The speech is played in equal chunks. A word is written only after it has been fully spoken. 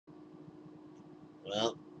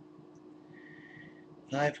Well,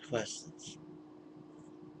 5 questions.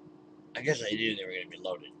 I guess I knew they were going to be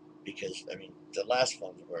loaded because, I mean, the last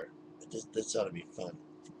ones were. This ought to be fun.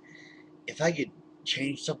 If I could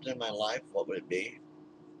change something in my life, what would it be?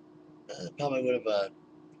 Probably would have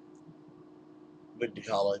went to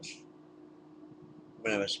college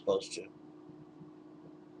when I was supposed to.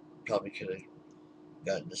 Probably could have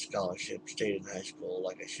gotten a scholarship, stayed in high school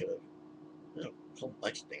like I should have. A whole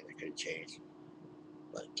bunch of things I could have changed.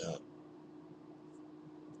 But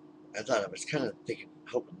I thought I was kind of thinking,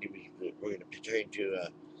 hoping we were going to pertain to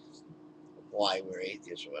why we're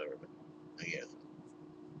atheists or whatever. But I guess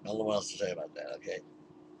I don't know what else to say about that. Okay,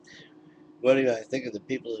 what do I think of the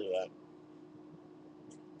people who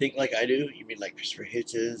think like I do? You mean like Christopher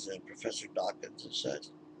Hitchens and Professor Dawkins and such?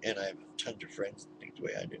 And I have tons of friends that think the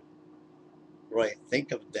way I do. What do I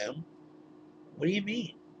think of them? What do you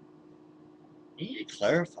mean? You need to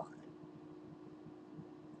clarify.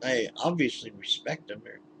 I obviously respect them,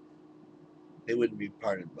 or they wouldn't be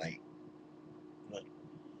part of my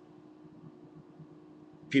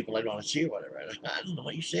people I don't want to see or whatever. I don't know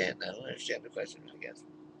what you're saying. I don't understand the question, I guess.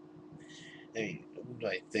 I mean, what do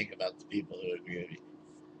I think about the people who agree with me?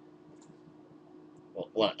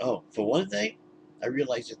 Well, for one thing, I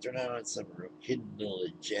realize that they're not on some hidden little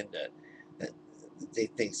agenda that they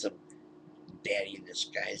think some daddy in the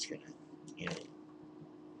sky is gonna, you know,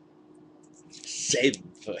 save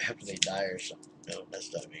them for after they die or something. No,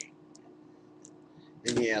 that's not me.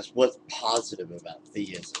 Then you ask, what's positive about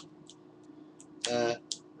theism? Uh,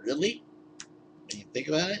 really? When you think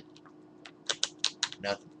about it,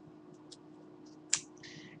 nothing.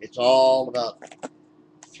 It's all about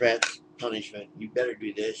threats, punishment. You better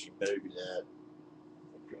do this. You better do that.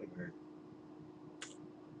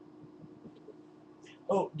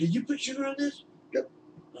 Oh, did you put sugar on this? Yep.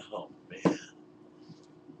 Oh man.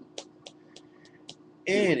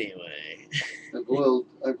 Anyway. I boiled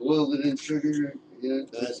it in sugar. Yeah.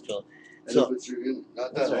 That's cool. And so, I put sugar in.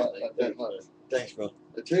 Not that right. hot. Not that hot. Thanks, bro.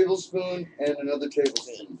 A tablespoon and another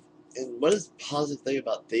tablespoon. And what is the positive thing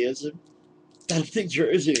about theism? I don't think there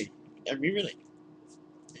is any. I mean, really.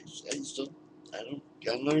 I just don't. I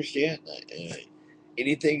don't understand.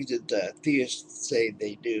 Anything that theists say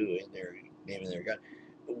they do in their name of their God,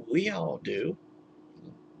 we all do.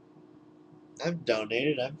 I've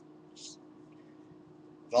donated. I've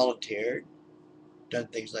volunteered. Done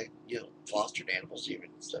things like fostered animals, even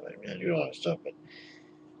and stuff. I mean, I do a lot of stuff, but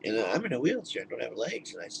I'm in a wheelchair. I don't have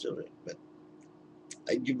legs, and I still do it. But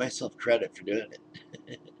I give myself credit for doing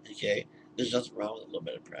it. Okay, there's nothing wrong with a little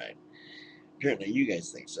bit of pride. Apparently, you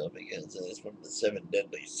guys think so because it's one of the 7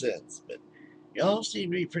 deadly sins. But y'all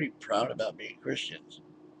seem to be pretty proud about being Christians.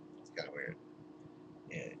 It's kind of weird.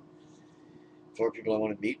 Yeah. 4 people I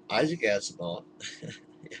want to meet: Isaac Asimov,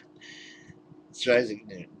 yeah. Sir Isaac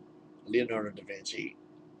Newton, Leonardo da Vinci.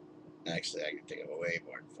 Actually, I can think of a way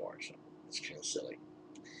more than 4, so it's kind of silly.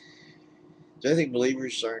 Do I think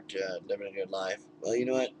believers aren't living a good life? Well, you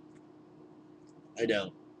know what? I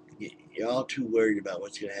don't. You're all too worried about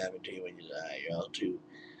what's going to happen to you when you die. You're all too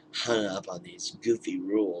hung up on these goofy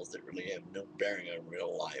rules that really have no bearing on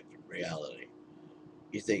real life and reality.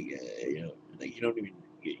 You think, like you don't even,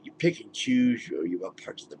 you pick and choose what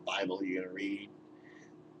parts of the Bible you're going to read,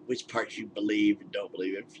 which parts you believe and don't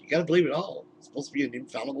believe in. You got to believe it all. It's supposed to be an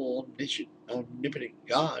infallible, omnipotent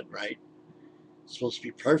God, right? It's supposed to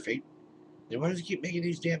be perfect. Then why does he keep making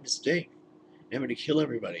these damn mistakes? Having to kill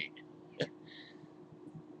everybody.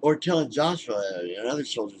 Or telling Joshua and other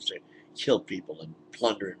soldiers to kill people and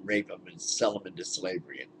plunder and rape them and sell them into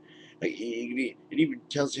slavery. And like, it even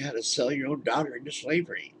tells you how to sell your own daughter into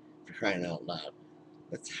slavery, for crying out loud.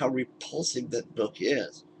 That's how repulsive that book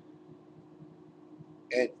is.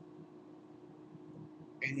 And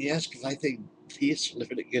and you ask if I think theists are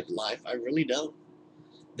living a good life. I really don't.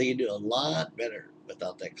 They can do a lot better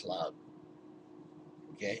without that cloud.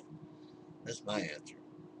 Okay? That's my answer.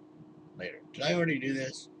 Later. Did I already do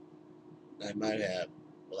this? I might have.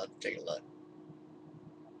 We'll have to take a look.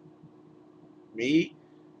 Me?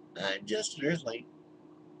 I'm just an earthling.